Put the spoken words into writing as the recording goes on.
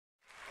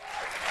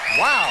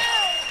Wow.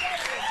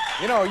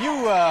 You know,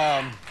 you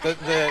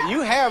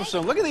have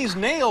some. Look at these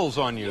nails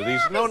on you. Yeah,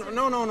 these no.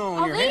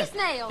 Oh, your these hand.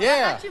 nails.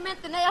 Yeah. I thought you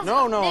meant the nails.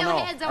 No.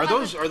 Heads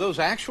Are those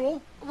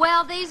actual?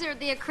 Well, these are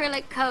the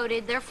acrylic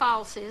coated. They're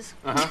falsies.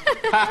 And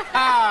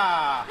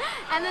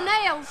the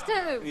nails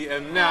too. Yeah,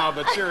 no,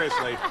 but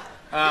seriously.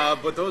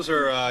 But those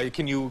are.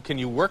 Can you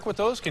work with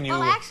those? Can you?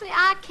 Well, actually,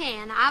 I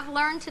can. I've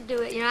learned to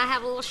do it. You know, I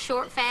have little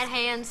short, fat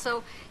hands,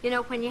 so you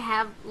know when you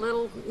have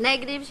little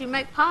negatives, you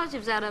make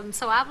positives out of them.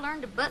 So I've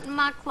learned to button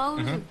my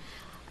clothes.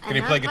 Can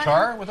you play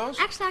guitar with those?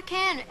 Actually, I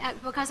can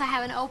because I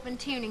have an open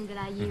tuning that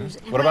I use.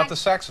 And What about the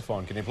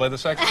saxophone? Can you play the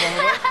saxophone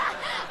with those?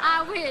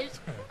 I wish.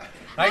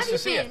 Nice to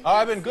see you. Oh,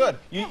 I've been good.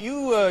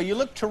 You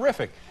look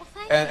terrific. Well,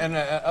 thank you. And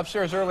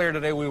upstairs earlier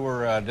today, we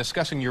were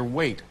discussing your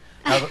weight.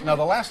 Now,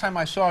 the last time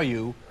I saw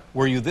you,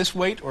 were you this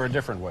weight or a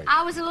different weight?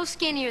 I was a little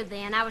skinnier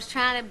then. I was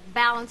trying to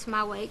balance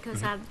my weight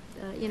because I've,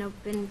 you know,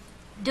 been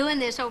doing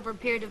this over a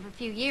period of a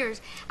few years.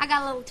 I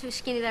got a little too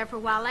skinny there for a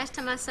while. Last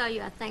time I saw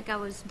you, I think I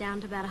was down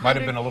to about 100. Might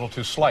have been a little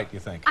too slight, you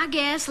think? I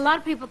guess. A lot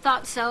of people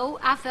thought so.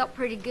 I felt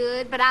pretty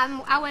good, but I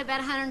weigh about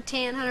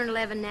 110,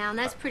 111 now, and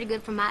that's pretty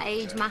good for my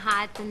age, my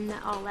height, and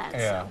all that.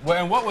 Yeah. So.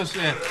 Well, and what was It's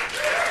better than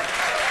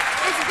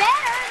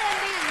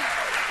being a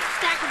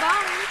stack of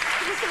bones.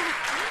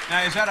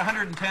 Now, is that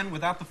 110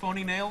 without the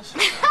phony nails?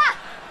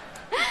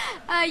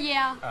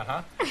 Yeah.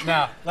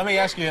 Now, let me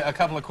ask you a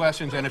couple of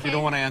questions, and if you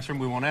don't want to answer them,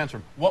 we won't answer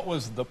them. What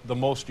was the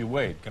most you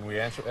weighed? Can we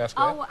ask that?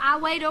 Oh, I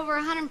weighed over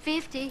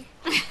 150.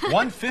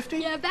 150?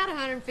 Yeah, about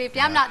 150.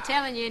 I'm not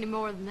telling you any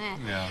more than that.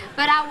 Yeah.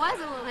 But I was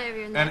a little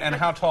heavier than that. And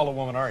how tall a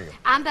woman are you?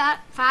 I'm about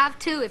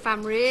 5'2" if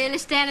I'm really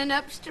standing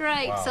up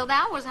straight. Wow. So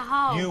that was a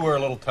haul. You were a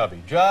little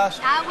tubby.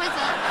 Just. I was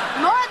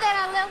more than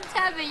a little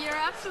tubby. You're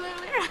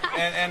absolutely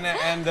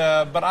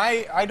right. But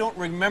I don't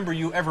remember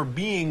you ever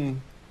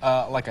being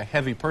like a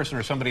heavy person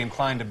or somebody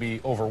inclined to be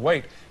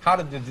overweight.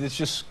 Did this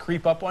just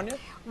creep up on you?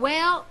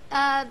 Well,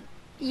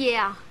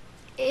 yeah.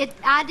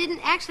 I didn't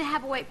actually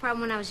have a weight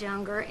problem when I was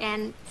younger,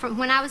 and from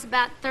when I was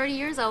about 30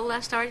 years old, I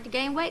started to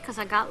gain weight because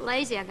I got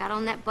lazy. I got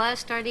on that bus,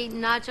 started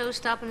eating nachos,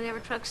 stopping at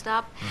every truck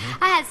stop.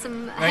 I had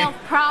some health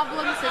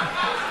problems.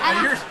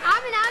 I mean,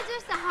 I was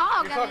just a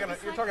hog.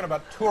 You're talking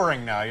about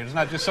touring now. It's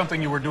not just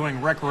something you were doing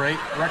recreationally.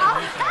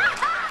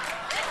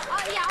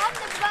 Oh, yeah, on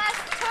the bus,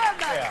 tour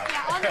bus.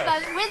 Yeah, on the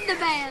bus with the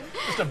band.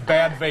 Just a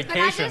bad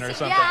vacation or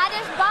something. Yeah, I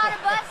just bought a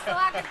bus so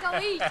I could go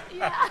eat.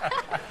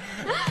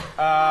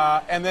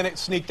 Yeah. And then it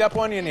sneaked up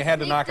on you and you had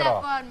to knock it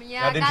off. On me,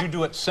 yeah. Now, did you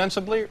do it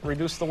sensibly,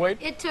 reduce the weight?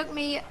 It took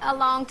me a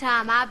long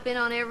time. I've been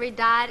on every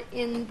diet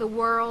in the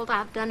world.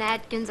 I've done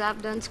Atkins,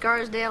 I've done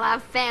Scarsdale,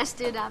 I've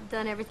fasted, I've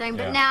done everything.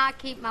 But now I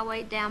keep my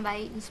weight down by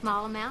eating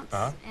small amounts.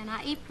 And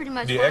I eat pretty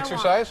much Do you what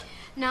exercise? I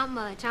want. Not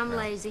much. I'm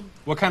lazy.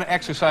 What kind of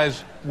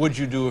exercise would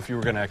you do if you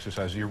were going to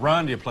exercise? Do you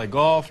run? Do you play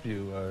golf? Do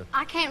you...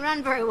 I can't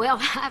run very well.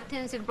 I have a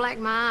tendency to black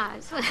my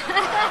eyes. But,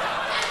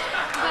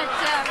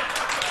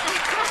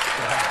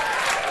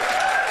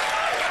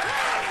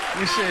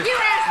 You said...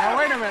 Now,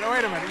 wait a minute.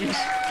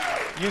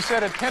 You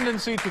said a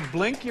tendency to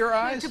blink your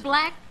eyes? To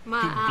black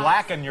my eyes. To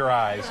blacken your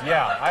eyes.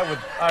 Yeah, I would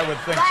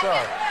think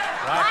so.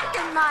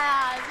 Blacken my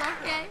eyes,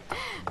 okay.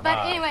 But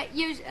anyway,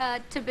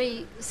 to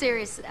be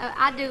serious,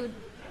 I do...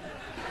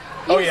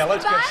 Oh, yeah,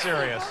 let's get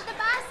serious. The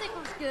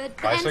bicycle's good.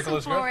 Bicycle and some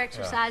is floor good?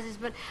 exercises,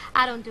 but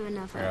I don't do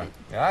enough of it.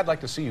 Yeah, I'd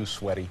like to see you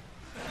sweaty.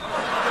 Well,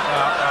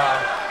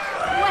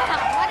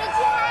 what did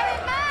you have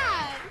in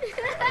mind?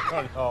 I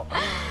don't know.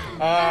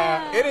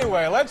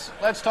 Anyway, let's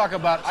talk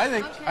about. I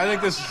think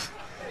this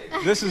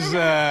is.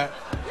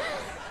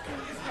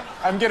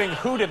 I'm getting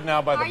hooted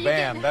now by the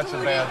band. That's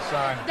a bad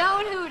sign.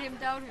 Don't hoot him.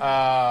 Don't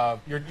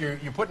hoot him.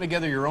 You're putting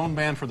together your own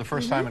band for the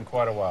first time in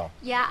quite a while.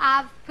 Yeah,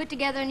 I've put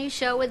together a new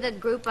show with a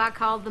group I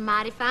call the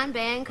Mighty Fine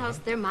Band because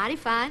they're mighty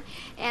fine.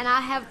 And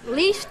I have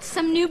leased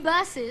some new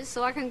buses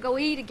so I can go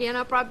eat again.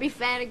 I'll probably be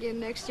fat again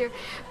next year.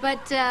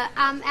 But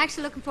I'm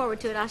actually looking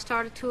forward to it. I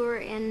start a tour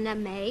in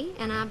May,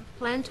 and I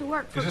plan to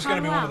work for Is this going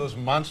to be one of those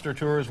monster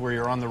tours where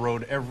you're on the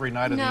road every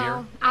night of the year?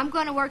 No, I'm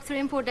going to work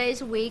 3 and 4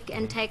 days a week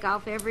and take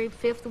off every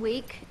 5th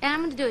week. And I'm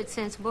going to do it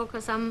sensible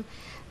because I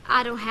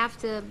don't have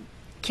to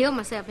kill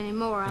myself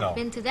anymore. I've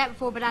been to that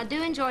before, but I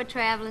do enjoy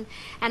traveling,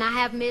 and I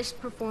have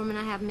missed performing.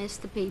 I have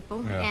missed the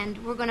people.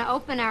 And we're going to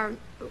open our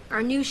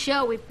new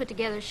show. We've put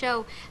together a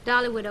show.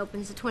 Dollywood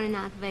opens the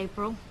 29th of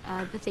April,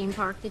 the theme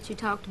park that you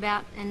talked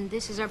about, and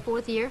this is our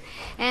 4th year,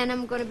 and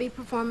I'm going to be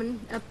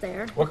performing up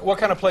there. What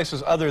kind of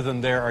places other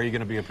than there are you going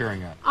to be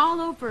appearing at? All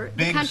over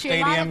the country.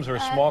 Big stadiums or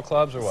small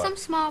clubs or what? Some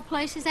small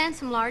places and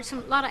some large. A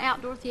lot of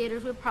outdoor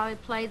theaters. We'll probably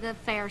play the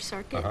fair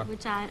circuit,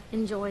 which I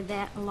enjoy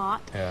that a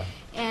lot. Yeah.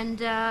 And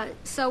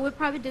so we'll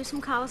probably do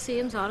some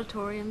coliseums,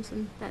 auditoriums,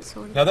 and that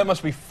sort of thing. Now, that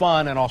must be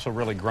fun and also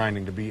really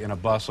grinding to be in a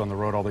bus on the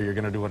road, although you're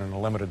going to do it in a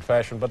limited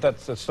fashion. But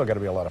that's still got to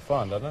be a lot of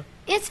fun, doesn't it?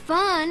 It's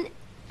fun,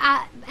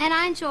 and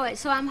I enjoy it,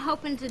 so I'm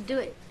hoping to do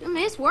it. I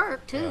mean, it's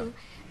work, too,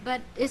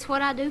 but it's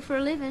what I do for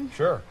a living.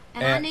 Sure.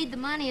 And I need the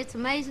money. It's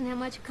amazing how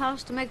much it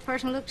costs to make a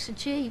person look so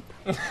cheap.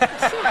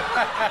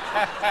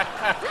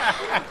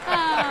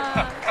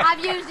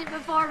 I've used it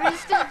before, but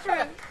it's still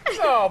true.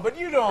 No, but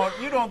you don't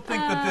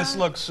think that this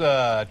looks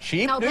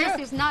cheap, no, do you? this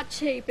is not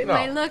cheap. It No.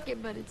 may look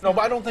it, but it's No, not.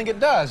 but I don't think it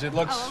does. It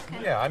looks, Oh,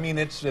 okay. yeah, I mean,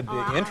 it's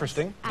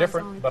interesting, I was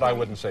different, only but I kidding.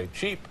 wouldn't say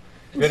cheap.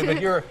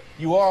 But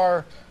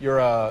you're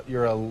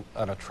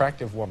an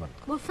attractive woman.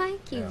 Well,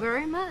 thank you Yeah.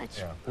 very much.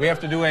 Yeah. We have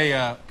to do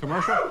a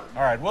commercial? All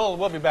right,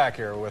 we'll be back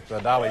here with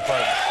Dolly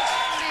Parton.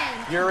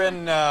 Man. You're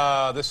in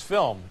this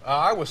film.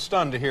 I was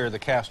stunned to hear the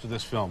cast of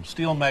this film.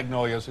 Steel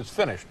Magnolias. It's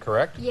finished,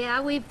 correct?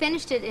 Yeah, we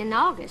finished it in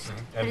August. And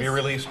but be it's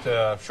released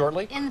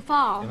shortly? in the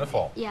fall. In the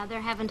fall. Yeah, they're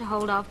having to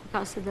hold off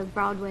because of the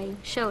Broadway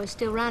show is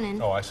still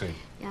running. Oh, I see.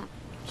 Yeah.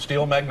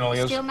 Steel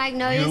Magnolias. Steel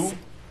Magnolias. You,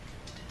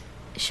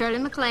 Shirley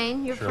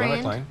MacLaine, your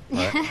Shirley friend.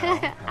 MacLaine. Right.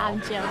 No, no. I'm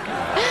joking.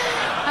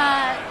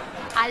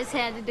 I just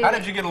had to do How it.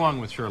 did you get along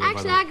with Shirley, by the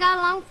Actually, way? I got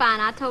along fine.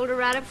 I told her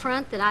right up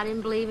front that I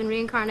didn't believe in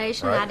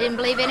reincarnation. Right. I didn't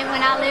believe in it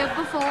when I lived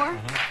before.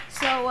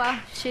 So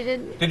she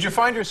didn't. Did you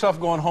find yourself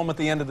going home at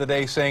the end of the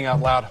day saying out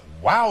loud,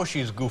 wow,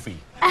 she's goofy?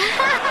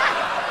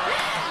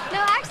 No,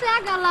 actually,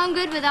 I got along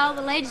good with all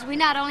the ladies. We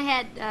not only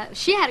had,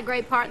 she had a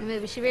great part in the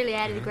movie. She really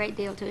added a great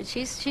deal to it.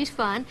 She's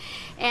fun.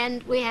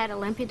 And we had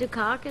Olympia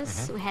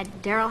Dukakis. We had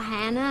Daryl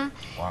Hannah.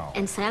 Wow.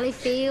 And Sally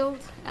Field.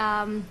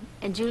 And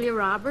Julia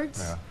Roberts.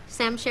 Yeah.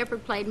 Sam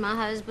Shepard played my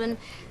husband.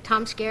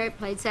 Tom Skerritt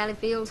played Sally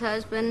Field's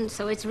husband.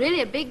 So it's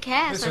really a big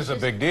cast. This is a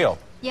big deal.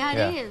 Yeah,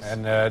 it is.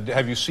 And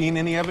have you seen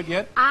any of it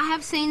yet? I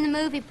have seen the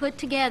movie put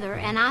together,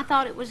 and I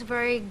thought it was a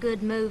very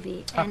good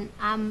movie, and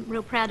I'm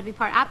real proud to be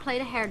part. I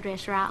played a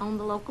hairdresser. I owned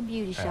the local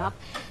beauty shop,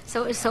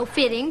 so it's so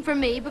fitting for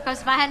me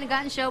because if I hadn't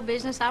gotten show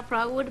business, I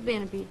probably would have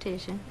been a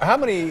beautician. How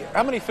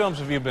many films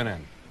have you been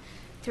in?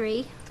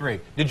 3. 3.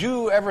 Did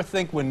you ever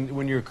think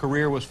when your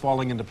career was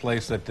falling into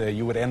place that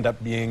you would end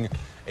up being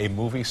a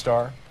movie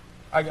star?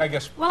 I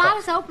guess. Well, I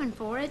was open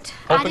for it.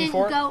 Hoping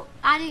for it?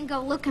 I didn't go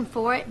looking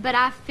for it, but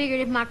I figured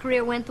if my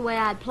career went the way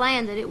I'd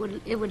planned, that it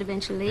would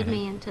eventually lead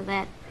me into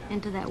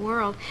that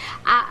world.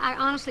 I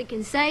honestly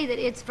can say that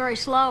it's very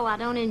slow. I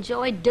don't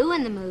enjoy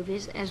doing the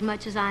movies as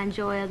much as I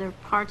enjoy other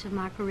parts of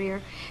my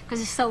career because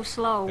it's so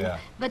slow. Yeah.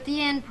 But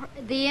the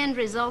end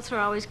results are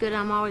always good.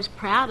 I'm always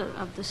proud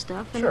of the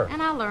stuff, and, Sure.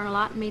 and I learn a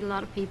lot and meet a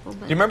lot of people.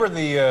 But Do you remember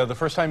the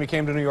first time you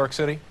came to New York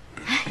City?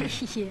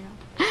 yeah.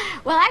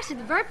 Well, actually,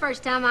 the very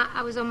first time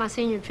I was on my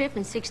senior trip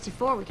in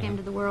 '64, we came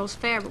to the World's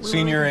Fair. But we were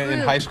Senior with a in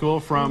group. high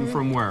school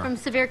from where? From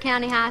Sevier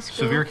County High School.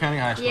 Sevier County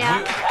High School.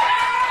 Yeah.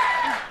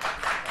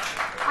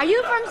 Are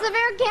you from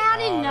Sevier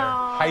County? Oh, No.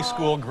 high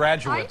school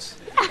graduates.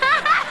 But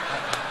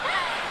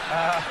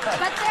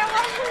there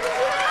wasn't.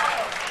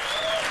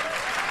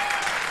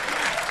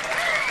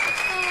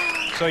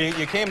 So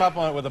you came up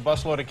on it with a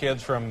busload of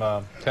kids from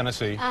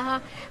Tennessee.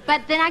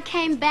 But then I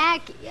came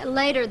back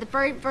later, the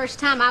very first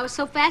time. I was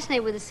so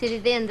fascinated with the city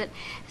then that,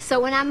 so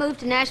when I moved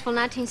to Nashville in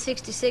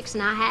 1966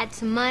 and I had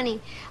some money,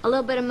 a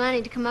little bit of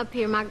money to come up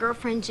here, my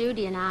girlfriend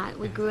Judy and I,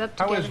 we grew up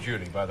How together. is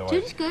Judy, by the way?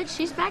 Judy's good.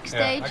 She's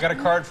backstage. Yeah, I got a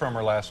card from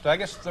her I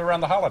guess around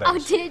the holidays. Oh,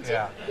 did you?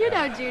 Yeah. You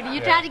know Judy. You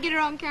Yeah. tried to get her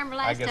on camera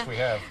last time. I guess we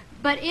have.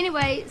 But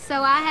anyway,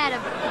 so I had a,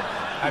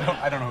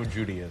 I don't know who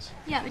Judy is.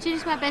 yeah, but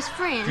Judy's my best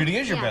friend. Judy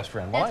is your Yeah, best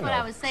friend. Well, that's I know.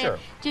 what I was saying. Sure.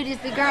 Judy's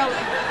the girl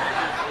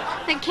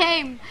that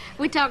came.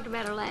 We talked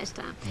about her last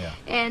time. Yeah.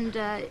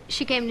 And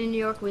she came to New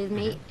York with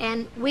me,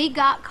 and we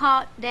got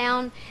caught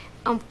down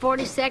on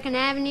 42nd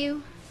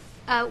Avenue.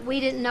 We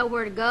didn't know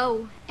where to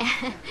go.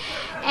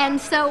 And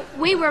so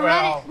we were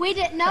running. We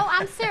didn't know.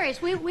 I'm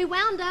serious. We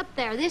wound up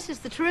there. This is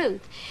the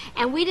truth.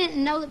 And we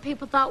didn't know that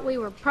people thought we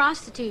were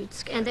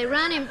prostitutes. And they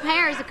run in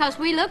pairs because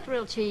we looked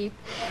real cheap.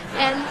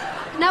 And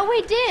no,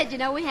 we did. You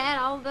know, we had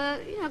all the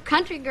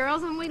country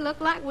girls, and we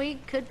looked like we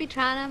could be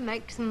trying to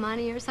make some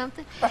money or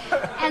something.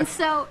 And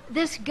so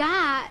this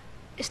guy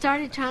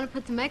started trying to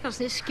put the makeup on.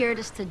 This scared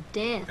us to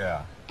death.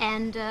 Yeah.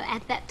 And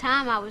at that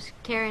time, I was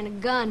carrying a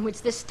gun,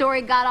 which this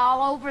story got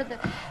all over the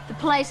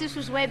place. This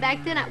was way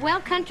back then.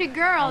 Country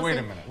girls. Wait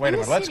a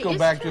minute. Let's go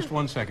back just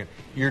 1 second.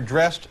 You're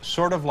dressed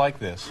sort of like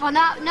this. Well,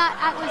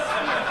 I was.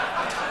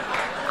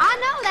 I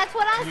know, that's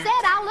what I said.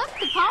 I looked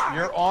the part.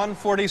 You're on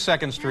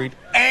 42nd Street,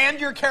 and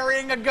you're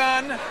carrying a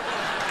gun. Well,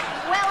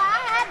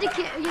 I had to,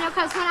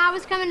 because when I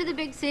was coming to the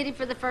big city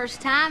for the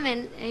first time,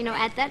 and,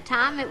 at that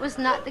time,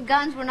 the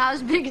guns were not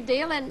as big a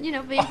deal, and,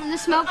 being from the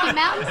Smoky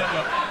Mountains.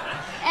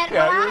 And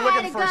Yeah, well, you were I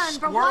looking had a for gun for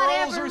squirrels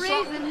whatever or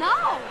reason. something?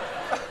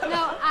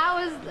 No,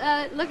 I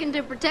was looking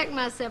to protect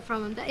myself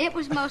from them. It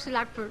was mostly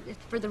like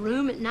for the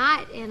room at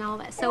night and all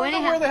that. So Well,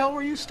 anyhow, where the hell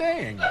were you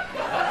staying?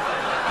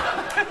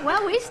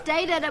 well, we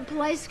stayed at a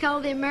place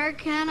called the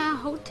Americana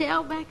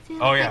Hotel back then.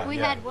 Oh, I yeah, think we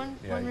yeah. had one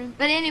Yeah. room.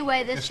 But anyway,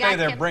 You this stay guy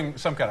there, kept, bring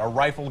some kind of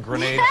rifle,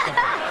 grenade,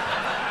 something.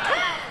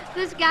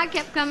 this guy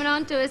kept coming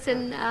on to us,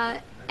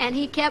 and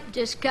he kept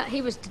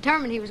he was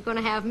determined he was going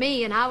to have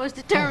me, and I was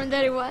determined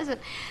that he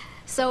wasn't.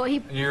 So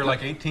he. You're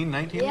like 18,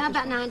 19? Yeah,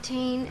 about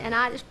 19, and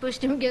I just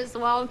pushed him against the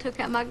wall and took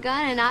out my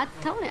gun, and I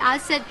told him, I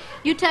said,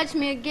 "You touch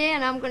me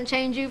again, I'm going to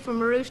change you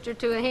from a rooster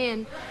to a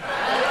hen."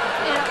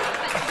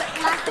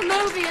 Like the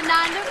movie in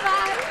 9 to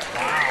 5.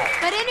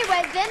 But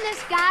anyway, then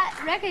this guy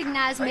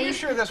recognized me. Are you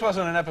sure this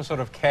wasn't an episode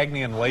of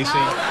Cagney and Lacey?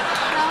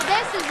 No,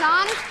 this is the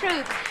honest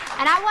truth.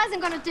 And I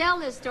wasn't going to tell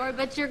this story,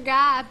 but your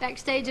guy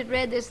backstage had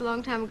read this a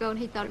long time ago, and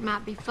he thought it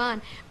might be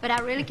fun. But I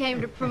really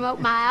came to promote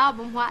my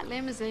album, White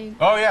Limousine.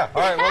 Oh, yeah.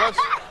 All right, well, let's...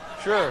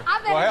 Sure. I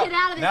better get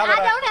out of this. I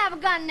don't have a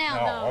gun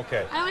now, though.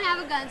 Okay. I don't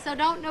have a gun, so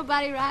don't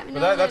nobody write me no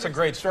That's letters. a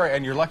great story,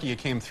 and you're lucky you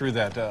came through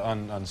that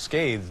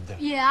unscathed.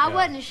 Yeah, I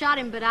wouldn't have shot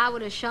him, but I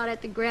would have shot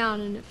at the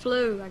ground, and it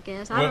flew, I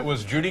guess.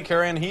 Was Judy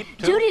carrying heat,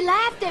 too? Judy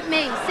laughed at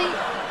me. See,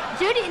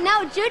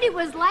 Judy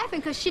was laughing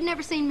because she'd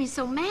never seen me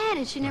so mad,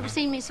 and she'd never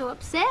seen me so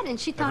upset, and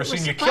she thought Never it was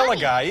seen you funny. kill a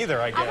guy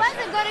either, I guess. I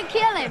wasn't going to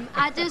kill him.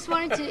 I just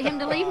wanted him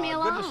to leave me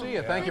alone. Good to see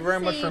you. Thank you Good very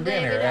to much see for you,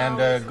 being here, David,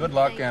 and always. good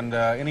luck, Thank you. and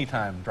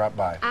anytime, drop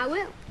by. I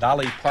will.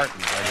 Dolly Parton.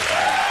 We'll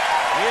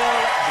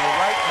be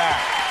right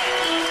back.